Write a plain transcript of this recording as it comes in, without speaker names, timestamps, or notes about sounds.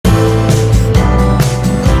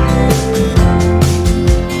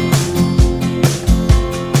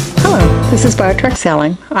This is Biotrek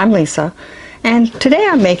Sailing. I'm Lisa, and today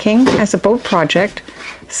I'm making, as a boat project,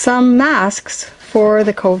 some masks for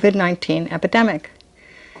the COVID-19 epidemic.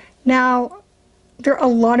 Now, there are a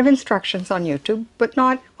lot of instructions on YouTube, but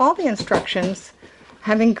not all the instructions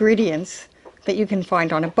have ingredients that you can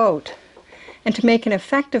find on a boat. And to make an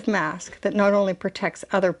effective mask that not only protects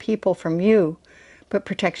other people from you, but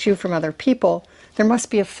protects you from other people, there must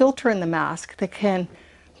be a filter in the mask that can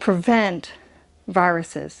prevent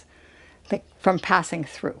viruses from passing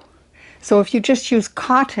through. So if you just use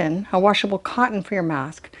cotton, a washable cotton for your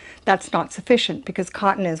mask, that's not sufficient because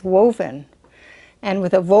cotton is woven. And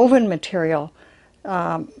with a woven material,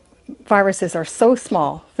 viruses are so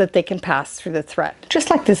small that they can pass through the thread.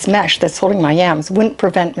 Just like this mesh that's holding my yams wouldn't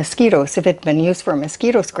prevent mosquitoes if it had been used for a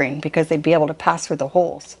mosquito screen because they'd be able to pass through the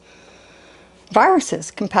holes.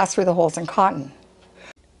 Viruses can pass through the holes in cotton.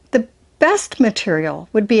 The best material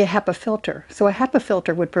would be a HEPA filter. So a HEPA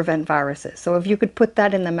filter would prevent viruses. So if you could put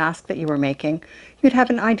that in the mask that you were making, you'd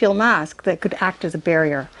have an ideal mask that could act as a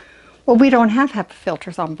barrier. Well, we don't have HEPA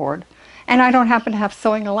filters on board, and I don't happen to have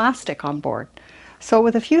sewing elastic on board. So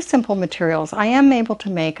with a few simple materials, I am able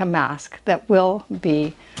to make a mask that will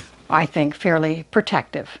be, I think, fairly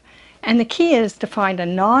protective. And the key is to find a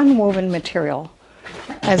non-woven material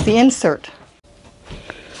as the insert.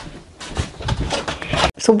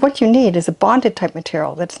 So what you need is a bonded type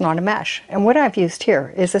material that's not a mesh. And what I've used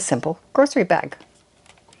here is a simple grocery bag.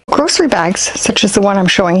 Grocery bags, such as the one I'm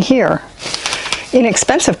showing here,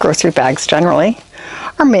 inexpensive grocery bags generally,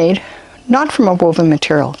 are made not from a woven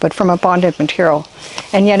material, but from a bonded material.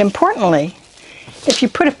 And yet importantly, if you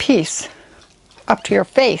put a piece up to your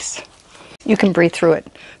face, you can breathe through it.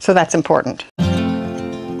 So that's important.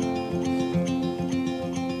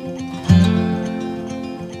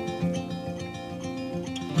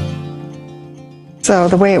 So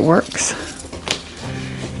the way it works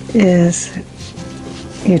is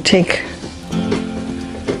you take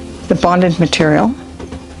the bonded material,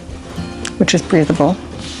 which is breathable,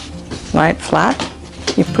 lie it flat,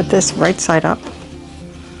 you put this right side up.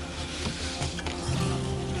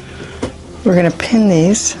 We're going to pin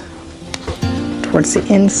these towards the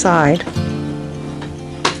inside.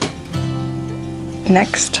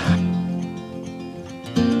 Next,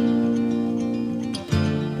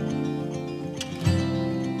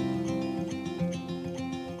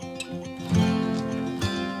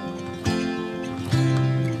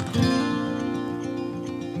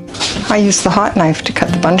 I use the hot knife to cut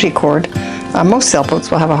the bungee cord. Most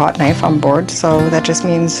sailboats will have a hot knife on board, so that just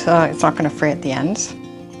means it's not going to fray at the ends.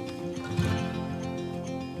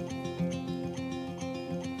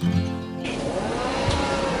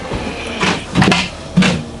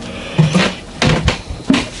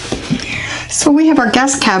 So we have our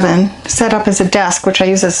guest cabin set up as a desk, which I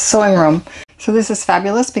use as a sewing room. So this is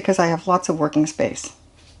fabulous because I have lots of working space.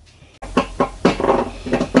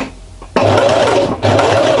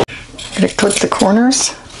 Get it towards the corners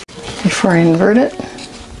before I invert it.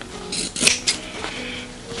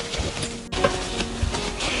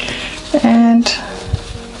 And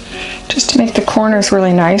just to make the corners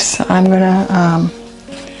really nice, I'm going to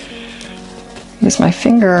use my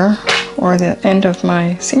finger or the end of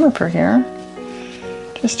my seam ripper here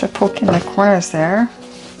just to poke in the corners there.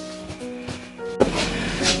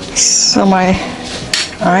 So my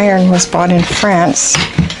iron was bought in France,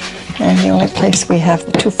 and the only place we have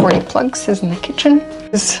the 240 plugs is in the kitchen.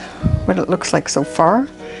 This is what it looks like so far.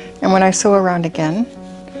 And when I sew around again,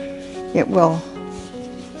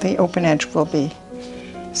 the open edge will be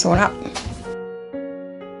sewn up.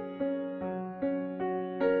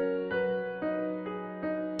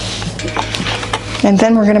 And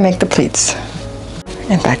then we're going to make the pleats.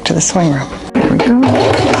 And back to the sewing room. There we go.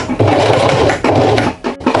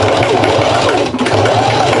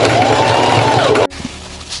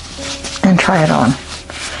 And try it on.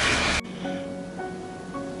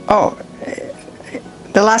 Oh,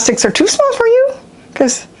 the elastics are too small for you?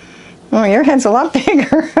 Because, oh, your head's a lot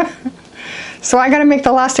bigger. So I got to make the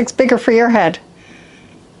elastics bigger for your head.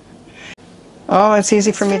 Oh, it's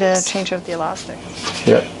easy for me to change out the elastic.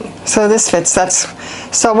 Yeah. So this fits.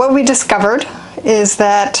 So what we discovered is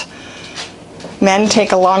that men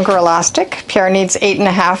take a longer elastic. Pierre needs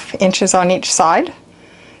 8.5 inches on each side.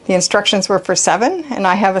 The instructions were for 7, and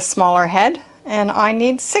I have a smaller head, and I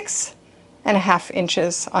need 6.5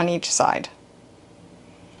 inches on each side.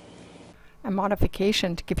 A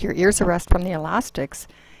modification to give your ears a rest from the elastics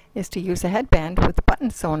is to use a headband with the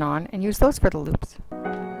buttons sewn on and use those for the loops.